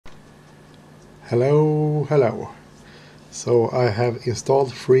Hello. So I have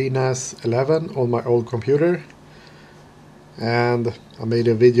installed FreeNAS 11 on my old computer, and I made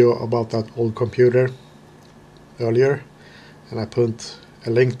a video about that old computer earlier, and I put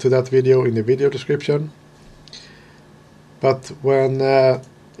a link to that video in the video description. But when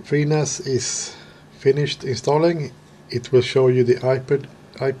FreeNAS is finished installing, it will show you the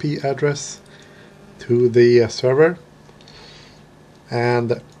IP address to the server,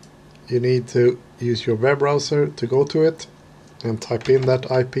 and you need to use your web browser to go to it and type in that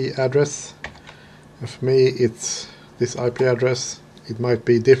IP address. And for me, it's this IP address. It might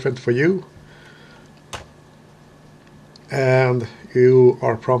be different for you, and you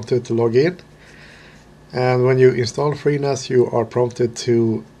are prompted to log in. And when you install FreeNAS, you are prompted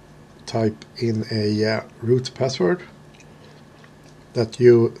to type in a root password that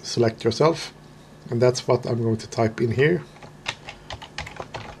you select yourself, and that's what I'm going to type in here.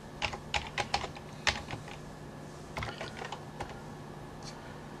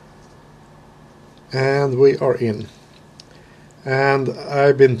 And we are in. And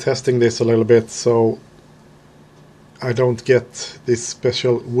I've been testing this a little bit, so I don't get this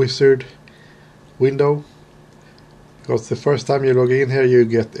special wizard window, because the first time you log in here you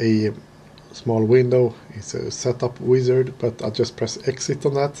get a small window. It's a setup wizard, but I just press exit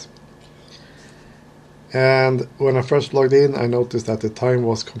on that. And when I first logged in, I noticed that the time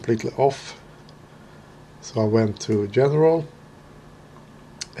was completely off, so I went to general,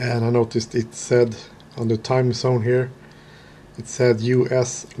 and I noticed it said on the time zone here, it said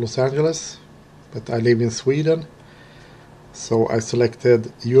US Los Angeles, but I live in Sweden, so I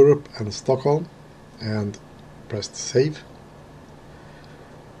selected Europe and Stockholm and pressed save.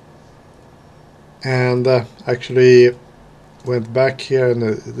 And actually went back here, and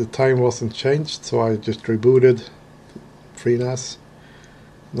the time wasn't changed, so I just rebooted FreeNAS.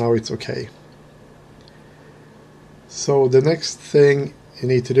 Now it's okay. So the next thing you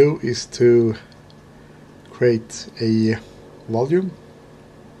need to do is to create a volume,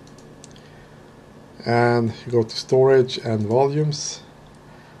 and you go to storage and volumes,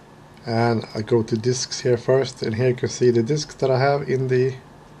 and I go to disks here first, and here you can see the disks that I have in the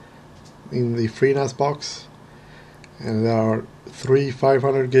FreeNAS box, and there are 3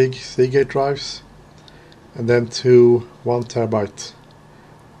 500 gig Seagate drives and then 2 1 terabyte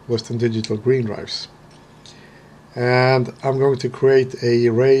Western Digital green drives. And I'm going to create a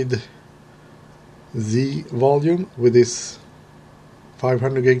RAID Z volume with these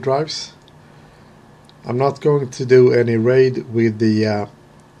 500 gig drives. I'm not going to do any RAID with the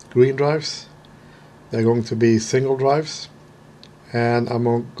green drives. They're going to be single drives, and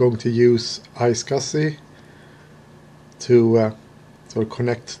I'm going to use iSCSI to sort of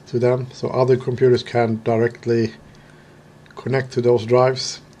connect to them, so other computers can directly connect to those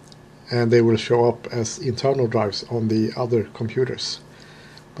drives, and they will show up as internal drives on the other computers.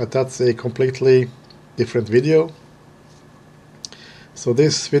 But that's a completely different video. So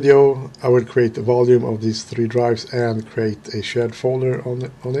this video I will create a volume of these 3 drives and create a shared folder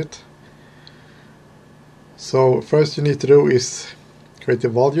on it. So first you need to do is create a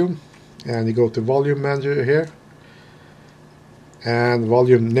volume, and you go to volume manager here and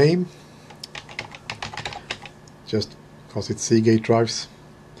volume name, just because it's Seagate drives.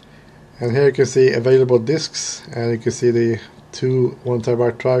 And here you can see available disks, and you can see the 2 1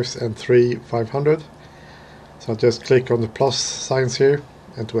 terabyte drives and 3 500. So I just click on the plus signs here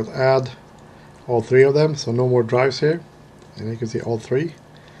and it will add all 3 of them, so no more drives here, and you can see all 3.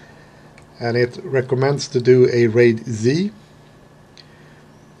 And it recommends to do a RAID Z,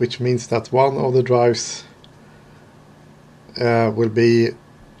 which means that one of the drives will be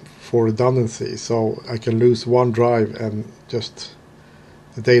for redundancy, so I can lose one drive and just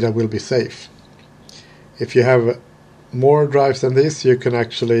the data will be safe. If you have more drives than this, you can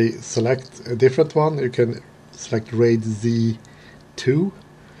actually select a different one. You can select RAID Z2,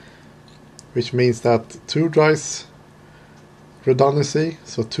 which means that 2 drives redundancy,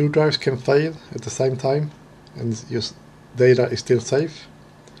 so 2 drives can fail at the same time and your data is still safe.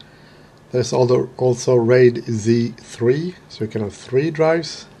 There's also RAID Z3, so you can have 3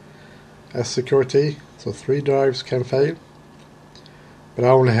 drives as security, so 3 drives can fail. But I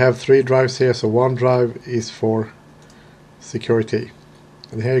only have 3 drives here, so 1 drive is for security.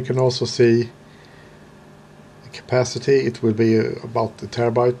 And here you can also see the capacity. It will be about a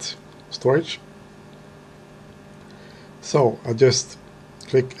terabyte storage. So I just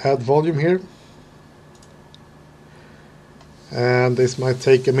click add volume here, and this might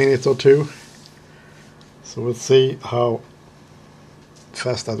take a minute or 2, so we'll see how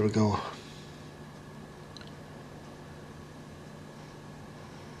fast that will go.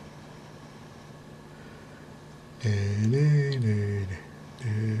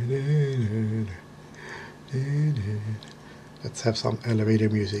 Let's have some elevator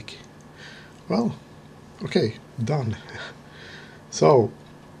music. Well, okay, done. So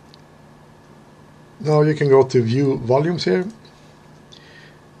now you can go to view volumes here,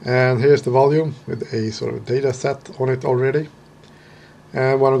 and here's the volume with a sort of data set on it already.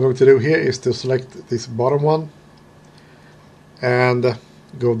 And what I'm going to do here is to select this bottom one and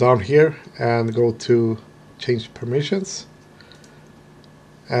go down here and go to change permissions,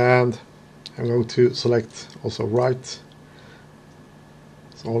 and I'm going to select also write.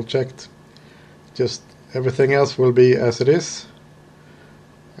 It's all checked. Just everything else will be as it is,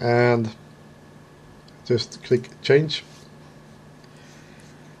 and just click change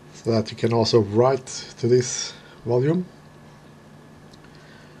so that you can also write to this volume.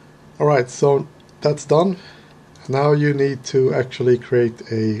 Alright, so that's done. Now you need to actually create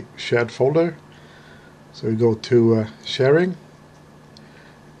a shared folder. So you go to sharing,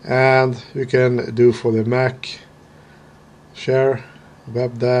 and you can do for the Mac share,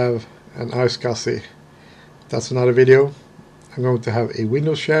 WebDAV and iSCSI. That's another video. I'm going to have a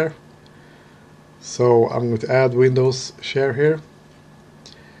Windows share, so I'm going to add Windows share here,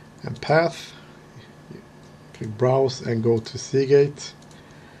 and path, click browse and go to Seagate,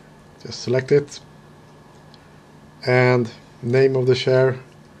 just select it, and name of the share,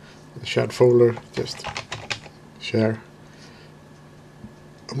 the shared folder, just share.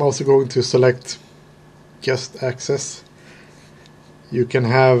 I'm also going to select guest access. You can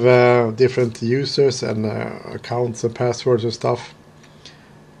have different users and accounts and passwords and stuff,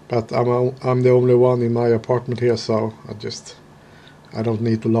 but I'm the only one in my apartment here, so I don't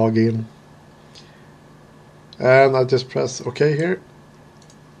need to log in. And I just press OK here.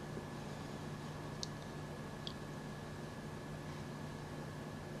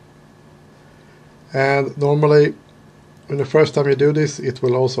 And normally, when the first time you do this, it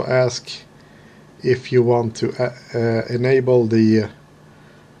will also ask if you want to enable the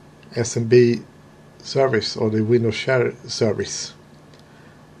SMB service or the Windows Share service.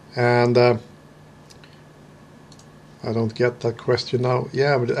 And I don't get that question now.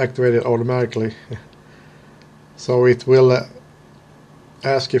 Yeah, but it activated automatically. So it will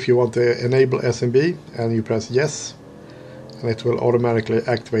ask if you want to enable SMB, and you press yes, and it will automatically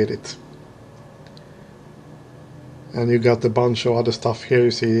activate it. And you got a bunch of other stuff here.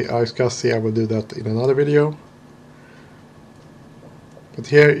 You see iSCSI, I will do that in another video. But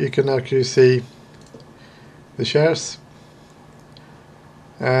here you can actually see the shares,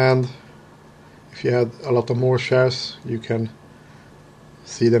 and if you had a lot of more shares you can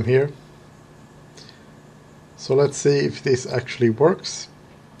see them here. So let's see if this actually works.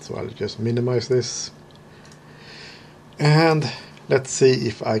 So I'll just minimize this, and let's see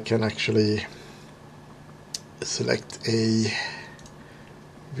if I can actually select a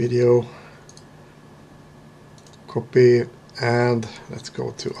video, copy, and let's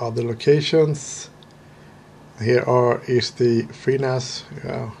go to other locations. Here is the FreeNAS.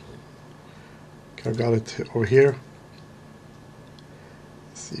 Yeah, I got it over here.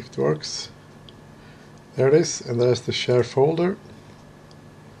 Let's see if it works. There it is, and there's the share folder.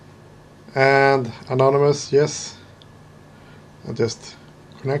 And anonymous, yes. I'll just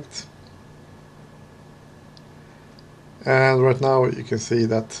connect. And right now you can see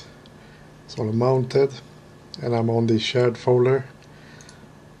that it's all mounted, and I'm on the shared folder.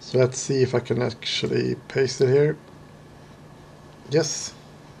 So let's see if I can actually paste it here. Yes.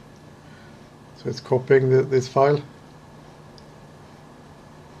 So it's copying this file.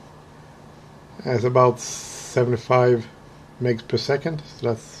 It's about 75 megs per second, so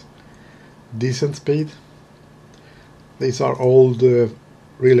that's decent speed. These are old,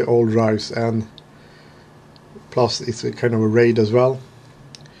 really old drives, and plus it's a kind of a RAID as well.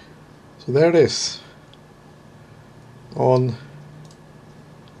 So there it is on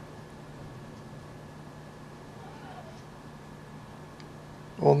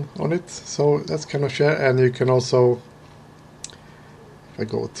it. So that's kind of share, and you can also, if I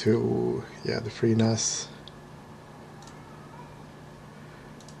go to the FreeNAS,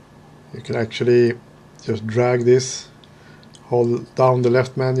 you can actually just drag this, hold down the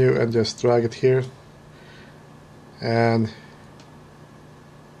left menu and just drag it here, and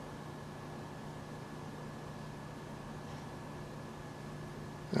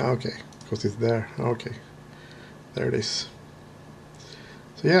okay, because it's there. Okay, there it is.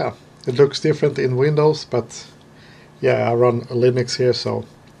 So yeah, it looks different in Windows, but yeah, I run Linux here, so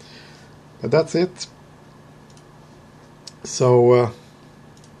but that's it. So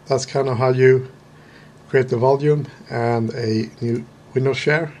that's kind of how you create the volume and a new Windows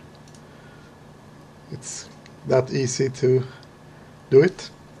share. It's that easy to do it.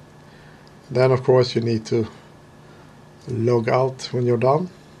 Then of course you need to log out when you're done,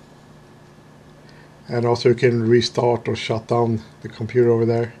 and also you can restart or shut down the computer over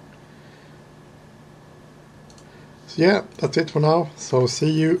there. So yeah, that's it for now, so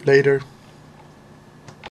see you later.